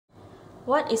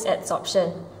What is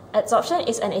adsorption? Adsorption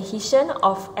is an adhesion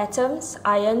of atoms,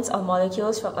 ions, or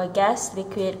molecules from a gas,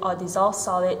 liquid, or dissolved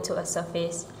solid to a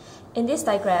surface. In this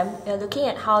diagram, we are looking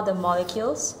at how the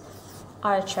molecules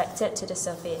are attracted to the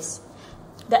surface.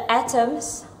 The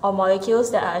atoms or molecules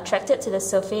that are attracted to the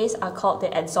surface are called the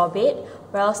adsorbate,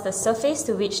 whereas the surface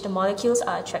to which the molecules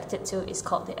are attracted to is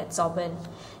called the adsorbent.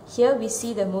 Here we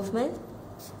see the movement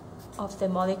of the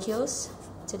molecules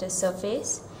to the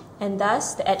surface, and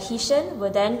thus the adhesion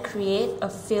will then create a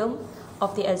film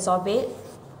of the adsorbate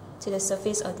to the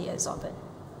surface of the adsorbent.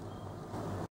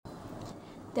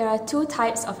 There are two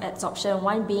types of adsorption,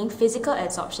 one being physical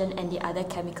adsorption and the other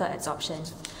chemical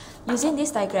adsorption. Using this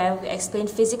diagram, we explain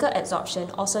physical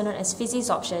adsorption, also known as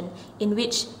physisorption, in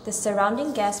which the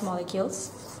surrounding gas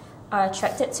molecules are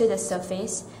attracted to the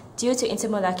surface due to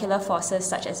intermolecular forces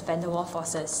such as van der Waals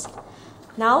forces.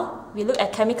 Now, we look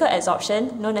at chemical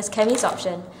adsorption, known as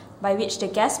chemisorption, by which the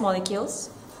gas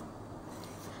molecules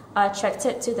are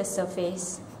attracted to the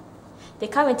surface. They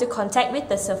come into contact with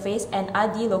the surface and are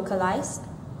delocalized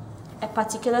at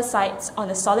particular sites on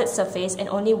the solid surface, and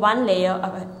only one layer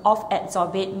of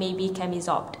adsorbate may be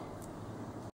chemisorbed.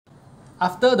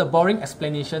 After the boring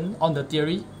explanation on the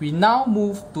theory, we now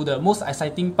move to the most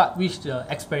exciting part, which is the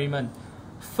experiment.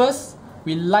 First,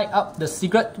 we light up the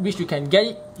cigarette, which you can get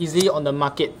it easily on the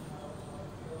market.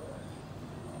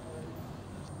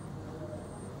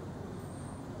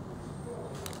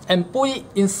 And put it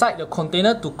inside the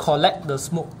container to collect the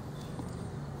smoke.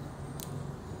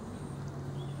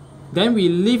 Then we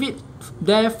leave it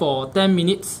there for 10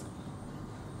 minutes.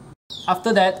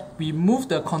 After that, we move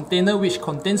the container which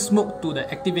contains smoke to the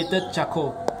activated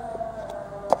charcoal.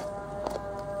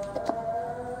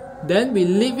 Then we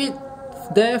leave it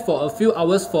there for a few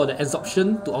hours for the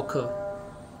adsorption to occur.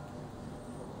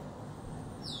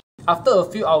 After a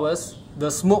few hours,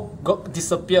 the smoke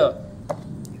disappears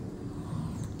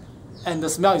and the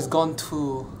smell is gone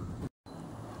too.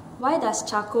 Why does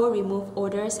charcoal remove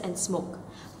odours and smoke?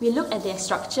 We look at the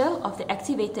structure of the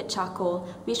activated charcoal,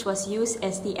 which was used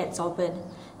as the adsorbent.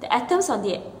 The atoms on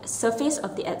the surface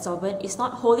of the adsorbent is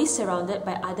not wholly surrounded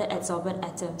by other adsorbent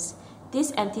atoms.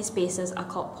 These empty spaces are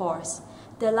called pores.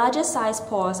 The larger size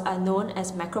pores are known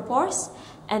as macropores,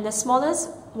 and the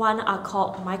smallest one are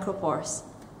called micropores.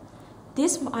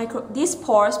 These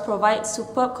pores provide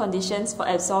superb conditions for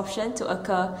adsorption to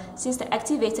occur, since the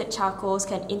activated charcoals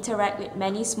can interact with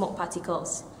many smoke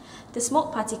particles. The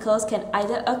smoke particles can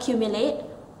either accumulate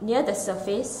near the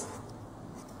surface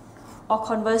or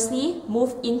conversely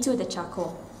move into the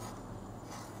charcoal.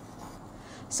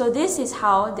 So this is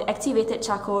how the activated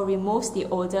charcoal removes the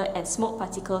odour and smoke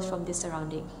particles from the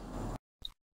surrounding.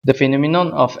 The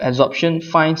phenomenon of adsorption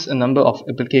finds a number of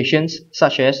applications,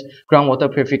 such as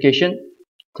groundwater purification,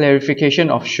 clarification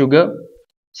of sugar,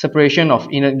 separation of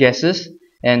inert gases,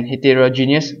 and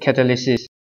heterogeneous catalysis.